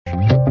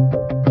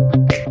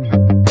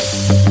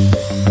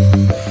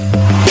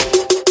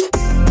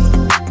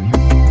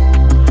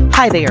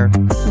Hi there.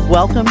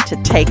 Welcome to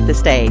Take the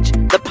Stage,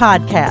 the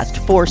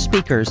podcast for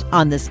speakers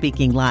on the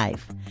speaking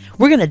life.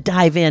 We're going to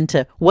dive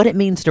into what it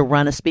means to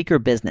run a speaker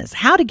business,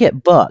 how to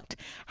get booked,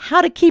 how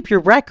to keep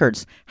your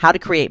records, how to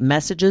create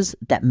messages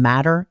that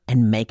matter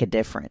and make a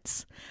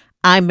difference.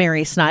 I'm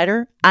Mary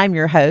Snyder. I'm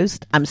your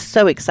host. I'm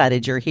so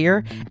excited you're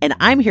here, and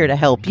I'm here to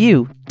help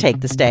you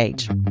take the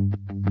stage.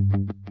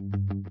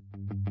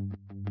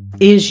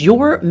 Is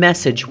your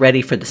message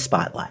ready for the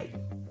spotlight?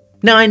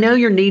 Now, I know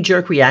your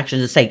knee-jerk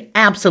reaction is to say,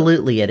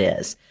 absolutely it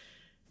is.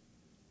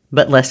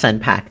 But let's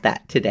unpack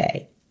that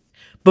today.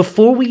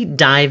 Before we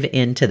dive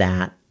into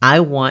that,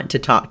 I want to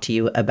talk to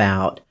you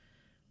about,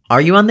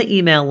 are you on the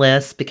email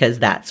list? Because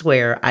that's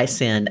where I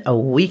send a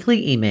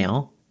weekly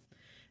email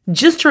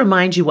just to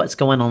remind you what's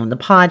going on in the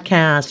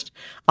podcast.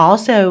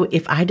 Also,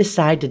 if I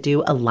decide to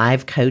do a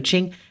live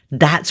coaching,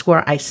 that's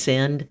where I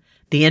send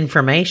the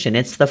information.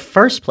 It's the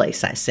first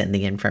place I send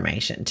the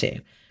information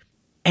to.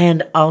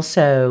 And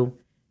also,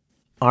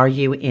 are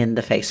you in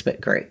the Facebook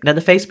group? Now, the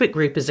Facebook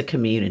group is a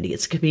community.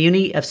 It's a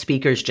community of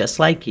speakers just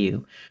like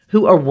you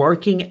who are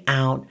working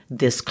out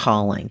this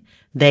calling.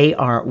 They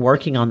are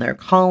working on their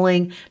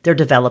calling. They're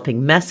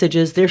developing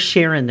messages. They're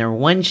sharing their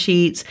one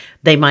sheets.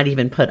 They might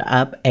even put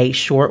up a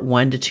short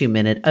 1 to 2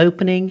 minute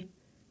opening.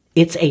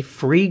 It's a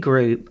free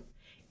group,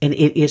 and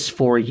it is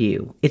for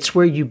you. It's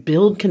where you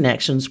build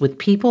connections with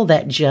people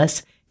that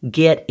just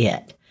get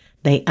it.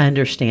 They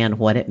understand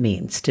what it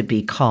means to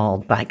be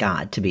called by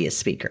God to be a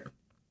speaker.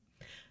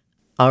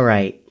 All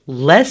right,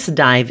 let's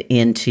dive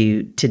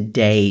into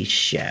today's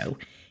show.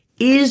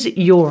 Is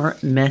your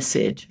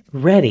message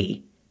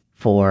ready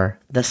for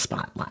the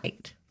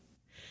spotlight?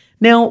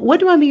 Now,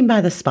 what do I mean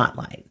by the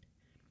spotlight?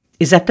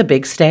 Is that the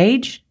big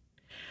stage?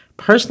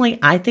 Personally,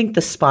 I think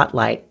the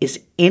spotlight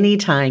is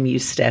anytime you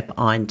step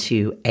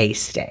onto a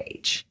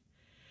stage,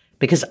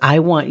 because I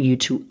want you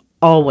to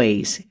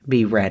always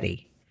be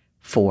ready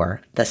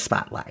for the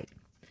spotlight.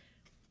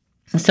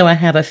 So I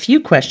have a few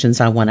questions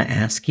I want to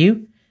ask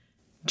you.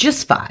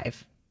 Just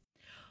 5.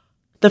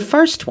 The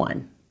first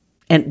one,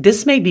 and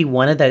this may be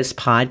one of those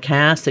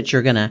podcasts that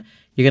you're gonna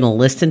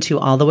listen to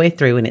all the way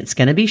through, and it's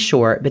gonna be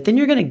short, but then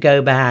you're gonna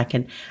go back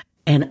and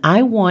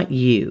I want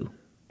you,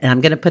 and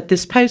I'm gonna put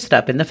this post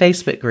up in the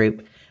Facebook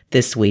group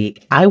this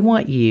week. I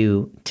want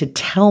you to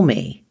tell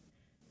me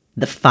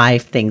the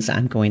 5 things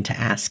I'm going to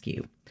ask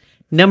you.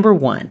 Number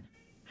 1,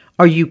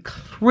 are you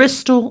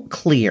crystal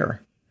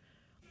clear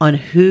on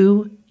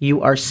who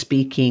you are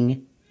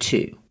speaking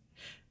to?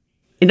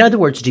 In other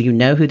words, do you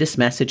know who this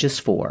message is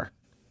for?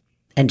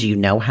 And do you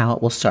know how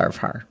it will serve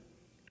her?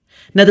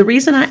 Now, the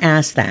reason I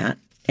ask that,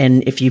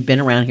 and if you've been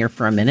around here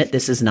for a minute,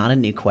 this is not a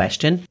new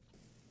question.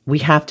 We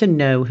have to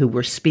know who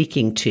we're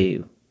speaking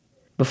to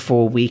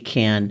before we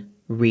can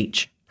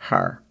reach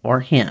her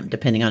or him,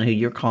 depending on who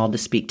you're called to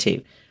speak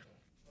to.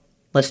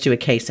 Let's do a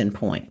case in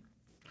point.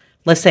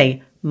 Let's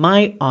say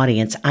my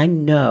audience, I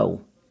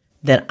know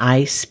that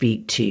I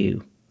speak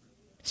to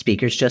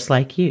speakers just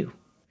like you,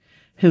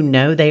 who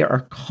know they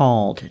are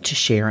called to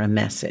share a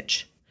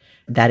message.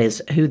 That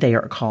is who they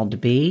are called to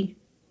be.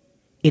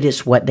 It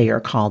is what they are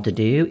called to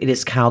do. It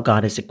is how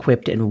God has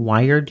equipped and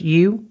wired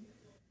you.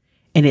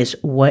 And it's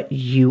what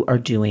you are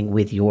doing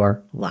with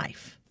your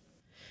life.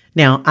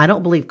 Now, I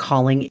don't believe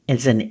calling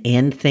is an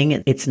end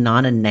thing. It's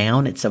not a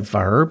noun, it's a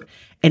verb.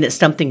 And it's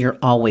something you're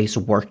always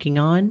working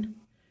on.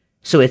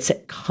 So it's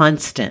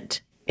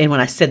constant. And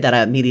when I said that,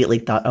 I immediately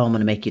thought, oh, I'm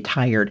going to make you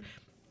tired.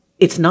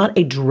 It's not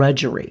a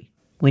drudgery.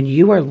 When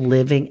you are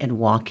living and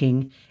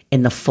walking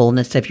in the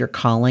fullness of your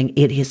calling,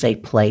 it is a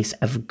place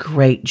of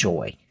great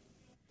joy.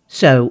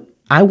 So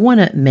I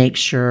want to make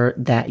sure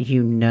that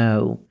you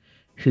know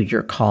who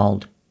you're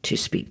called to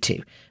speak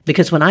to.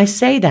 Because when I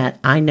say that,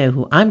 I know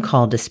who I'm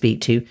called to speak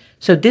to.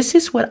 So this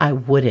is what I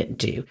wouldn't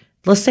do.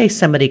 Let's say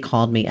somebody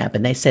called me up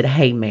and they said,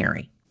 hey,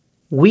 Mary,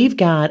 we've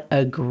got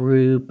a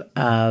group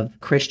of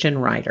Christian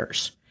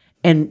writers,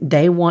 and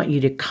they want you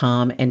to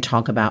come and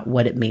talk about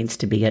what it means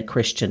to be a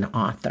Christian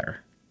author.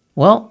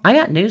 Well, I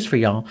got news for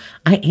y'all.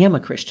 I am a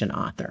Christian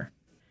author.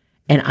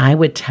 And I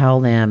would tell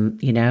them,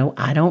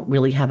 I don't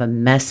really have a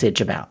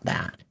message about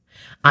that.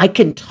 I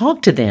can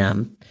talk to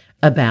them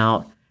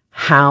about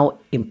how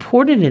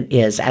important it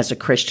is as a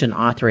Christian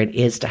author, it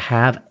is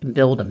to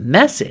build a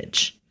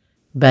message.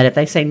 But if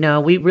they say,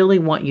 no, we really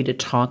want you to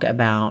talk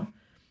about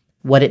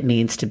what it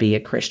means to be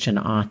a Christian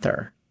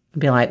author, I'd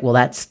be like, well,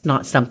 that's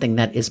not something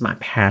that is my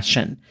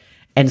passion.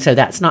 And so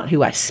that's not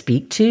who I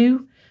speak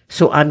to.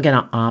 So I'm going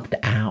to opt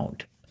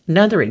out.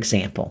 Another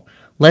example,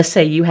 let's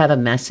say you have a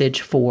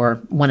message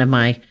for one of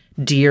my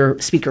dear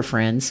speaker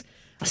friends,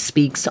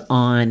 speaks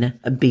on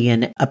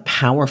being a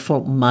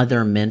powerful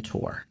mother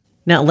mentor.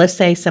 Now, let's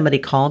say somebody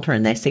called her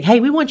and they say, hey,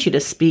 we want you to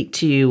speak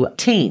to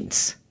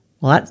teens.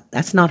 Well,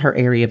 that's not her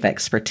area of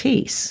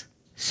expertise.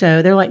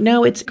 So they're like,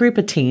 no, it's a group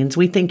of teens.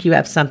 We think you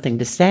have something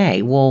to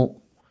say.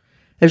 Well,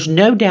 there's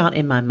no doubt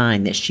in my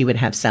mind that she would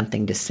have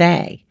something to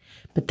say.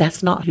 But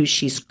that's not who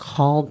she's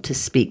called to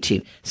speak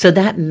to. So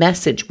that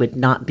message would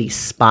not be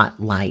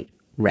spotlight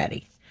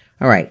ready.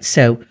 All right.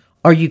 So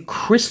are you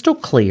crystal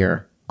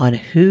clear on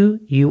who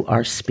you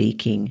are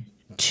speaking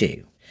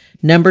to.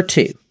 Number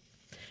 2,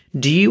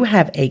 do you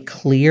have a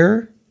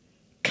clear,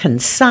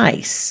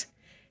 concise,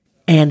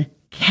 and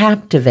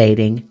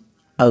captivating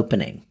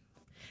opening?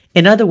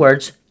 In other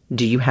words,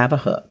 do you have a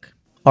hook?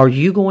 Are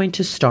you going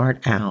to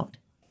start out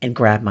and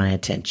grab my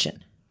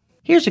attention?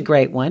 Here's a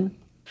great one.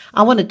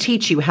 I want to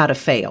teach you how to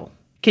fail.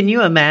 Can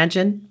you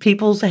imagine?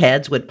 People's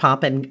heads would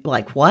pop in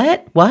like,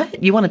 what?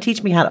 What? You want to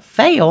teach me how to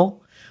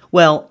fail?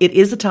 Well, it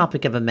is the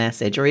topic of a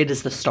message, or it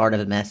is the start of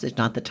a message,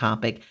 not the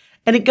topic.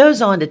 And it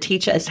goes on to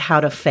teach us how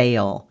to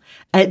fail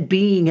at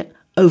being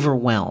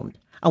overwhelmed.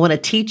 I want to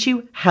teach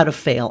you how to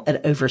fail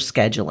at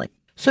overscheduling.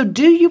 So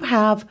do you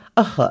have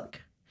a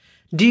hook?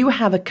 Do you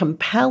have a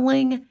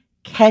compelling,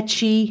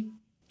 catchy,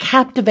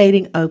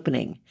 captivating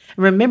opening?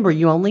 Remember,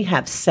 you only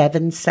have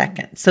 7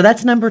 seconds. So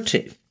that's number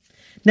 2.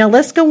 Now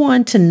let's go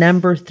on to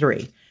number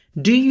 3.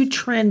 Do you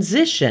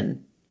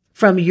transition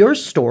from your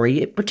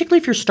story, particularly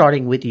if you're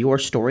starting with your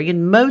story,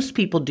 and most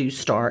people do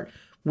start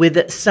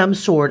with some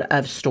sort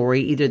of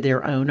story, either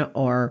their own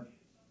or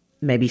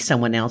maybe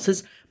someone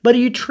else's, but are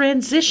you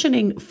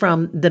transitioning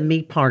from the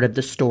me part of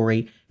the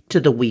story to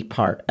the we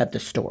part of the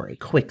story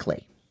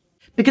quickly?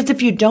 Because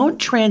if you don't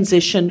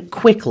transition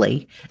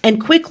quickly, and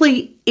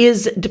quickly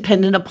is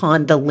dependent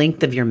upon the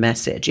length of your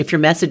message. If your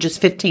message is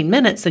 15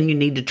 minutes, then you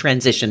need to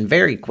transition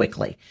very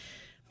quickly.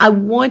 I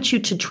want you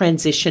to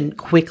transition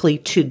quickly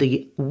to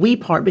the we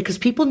part because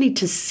people need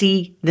to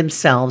see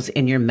themselves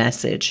in your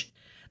message.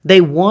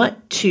 They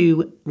want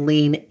to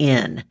lean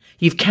in.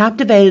 You've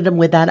captivated them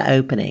with that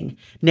opening.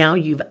 Now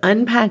you've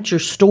unpacked your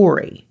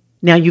story.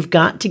 Now you've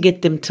got to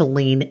get them to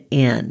lean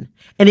in.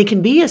 And it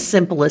can be as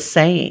simple as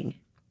saying,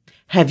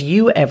 have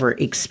you ever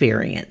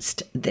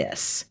experienced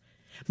this?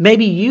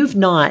 Maybe you've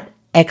not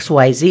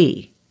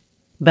XYZ,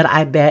 but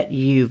I bet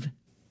you've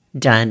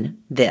done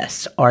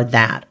this or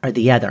that or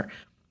the other.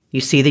 You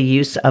see the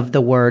use of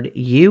the word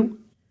you?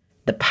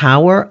 The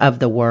power of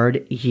the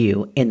word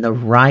you in the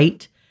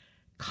right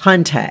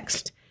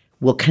context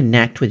will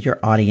connect with your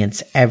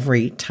audience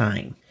every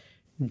time.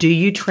 Do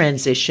you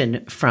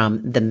transition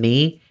from the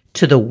me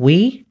to the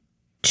we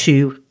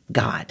to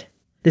God?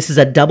 This is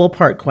a double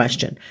part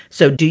question.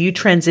 So do you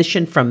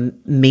transition from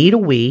me to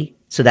we?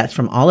 So that's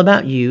from all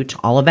about you to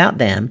all about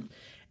them.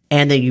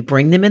 And then you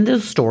bring them into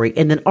the story.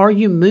 And then are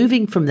you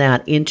moving from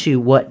that into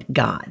what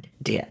God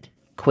did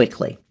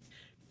quickly?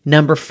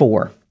 Number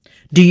 4,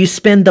 do you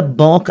spend the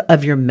bulk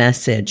of your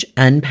message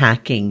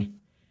unpacking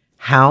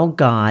how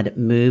God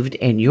moved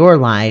in your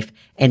life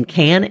and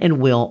can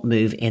and will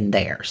move in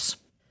theirs?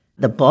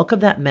 The bulk of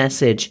that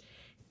message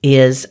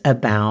is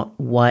about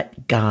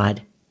what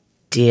God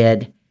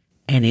did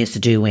and is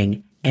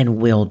doing and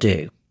will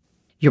do.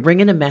 You're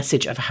bringing a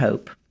message of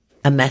hope,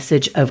 a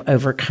message of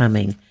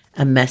overcoming,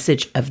 a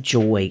message of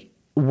joy.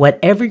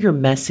 Whatever your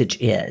message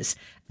is,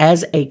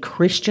 as a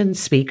Christian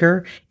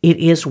speaker, it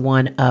is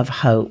one of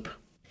hope.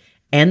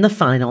 And the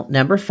final,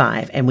 number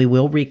 5, and we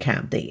will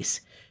recap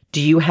these. Do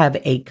you have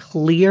a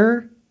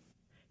clear,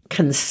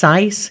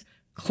 concise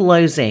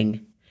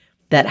closing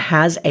that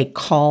has a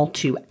call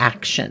to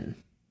action?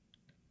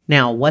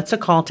 Now, what's a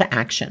call to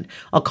action?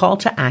 A call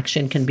to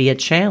action can be a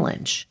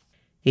challenge.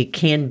 It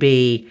can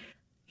be,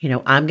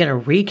 I'm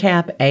going to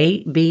recap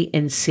A, B,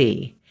 and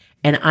C.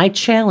 And I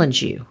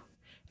challenge you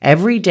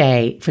every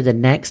day for the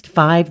next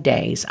 5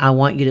 days. I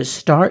want you to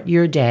start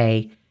your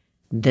day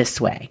this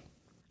way.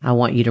 I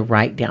want you to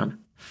write down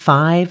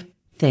 5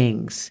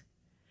 things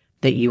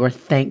that you are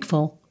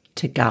thankful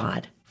to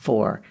God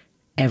for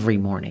every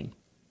morning.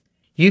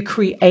 You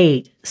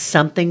create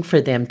something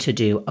for them to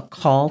do, a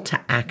call to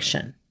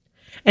action.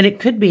 And it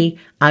could be,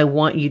 I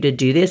want you to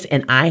do this,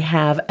 and I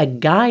have a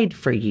guide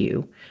for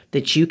you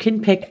that you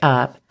can pick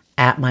up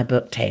at my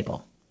book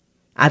table.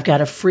 I've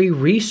got a free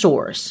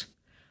resource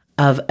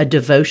of a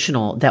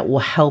devotional that will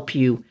help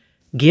you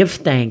give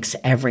thanks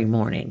every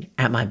morning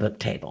at my book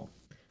table.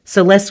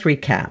 So let's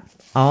recap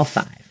all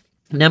 5.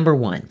 Number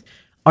 1,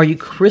 are you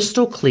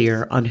crystal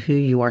clear on who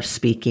you are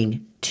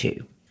speaking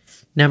to?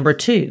 Number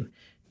 2,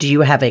 do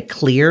you have a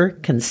clear,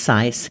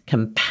 concise,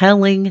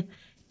 compelling,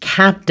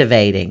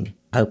 captivating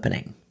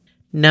opening?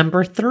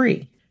 Number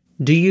 3,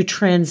 do you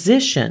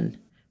transition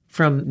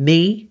from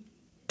me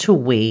to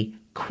we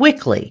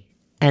quickly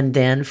and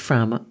then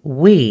from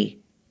we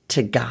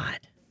to God?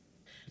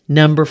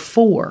 Number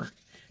 4,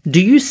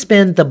 do you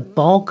spend the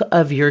bulk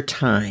of your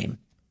time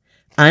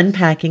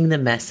unpacking the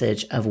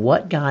message of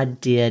what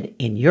God did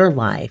in your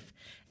life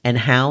and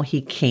how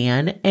he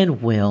can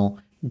and will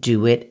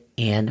do it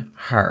in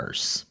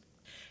hers?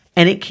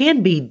 And it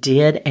can be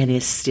did and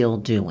is still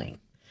doing.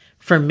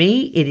 For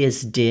me, it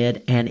is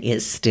did and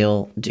is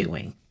still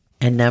doing.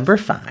 And number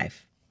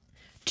 5,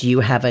 do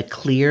you have a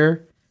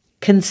clear,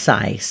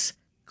 concise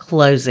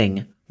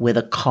closing with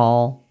a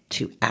call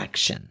to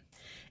action?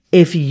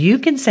 If you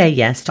can say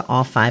yes to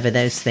all 5 of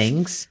those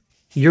things,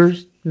 your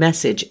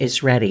message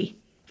is ready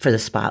for the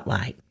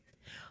spotlight.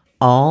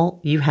 All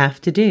you have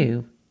to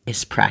do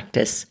is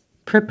practice,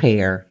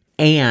 prepare,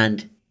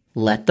 and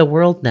let the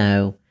world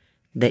know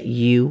that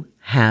you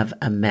have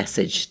a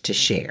message to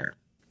share.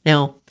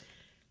 Now,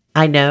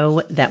 I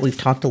know that we've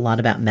talked a lot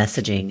about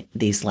messaging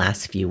these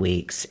last few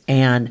weeks,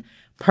 and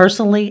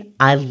personally,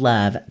 I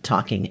love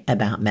talking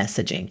about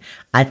messaging.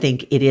 I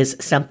think it is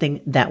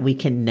something that we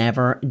can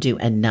never do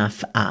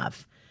enough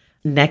of.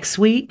 Next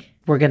week,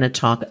 we're going to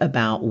talk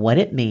about what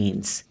it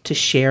means to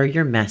share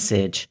your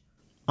message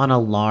on a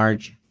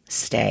large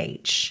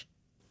stage.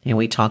 And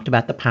we talked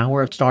about the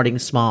power of starting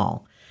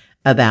small,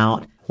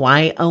 about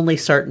why only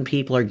certain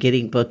people are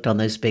getting booked on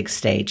those big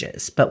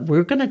stages. But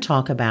we're going to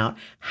talk about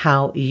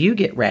how you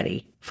get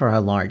ready for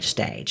a large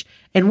stage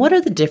and what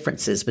are the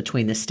differences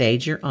between the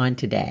stage you're on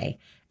today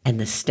and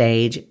the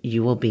stage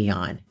you will be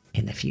on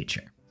in the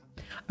future.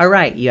 All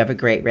right, you have a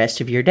great rest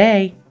of your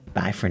day.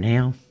 Bye for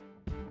now.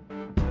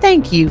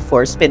 Thank you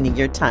for spending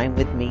your time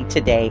with me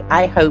today.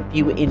 I hope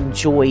you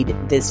enjoyed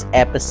this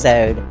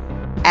episode.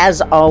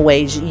 As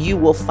always, you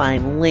will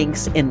find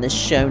links in the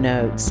show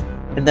notes,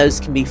 and those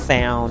can be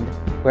found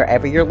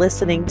wherever you're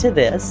listening to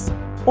this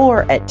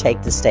or at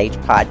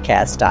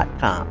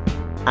takethestagepodcast.com.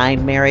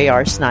 I'm Mary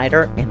R.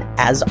 Snyder, and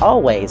as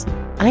always,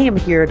 I am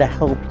here to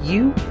help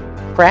you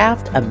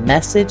craft a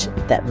message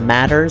that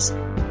matters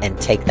and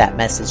take that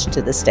message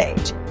to the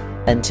stage.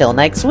 Until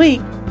next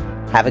week,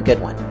 have a good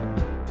one.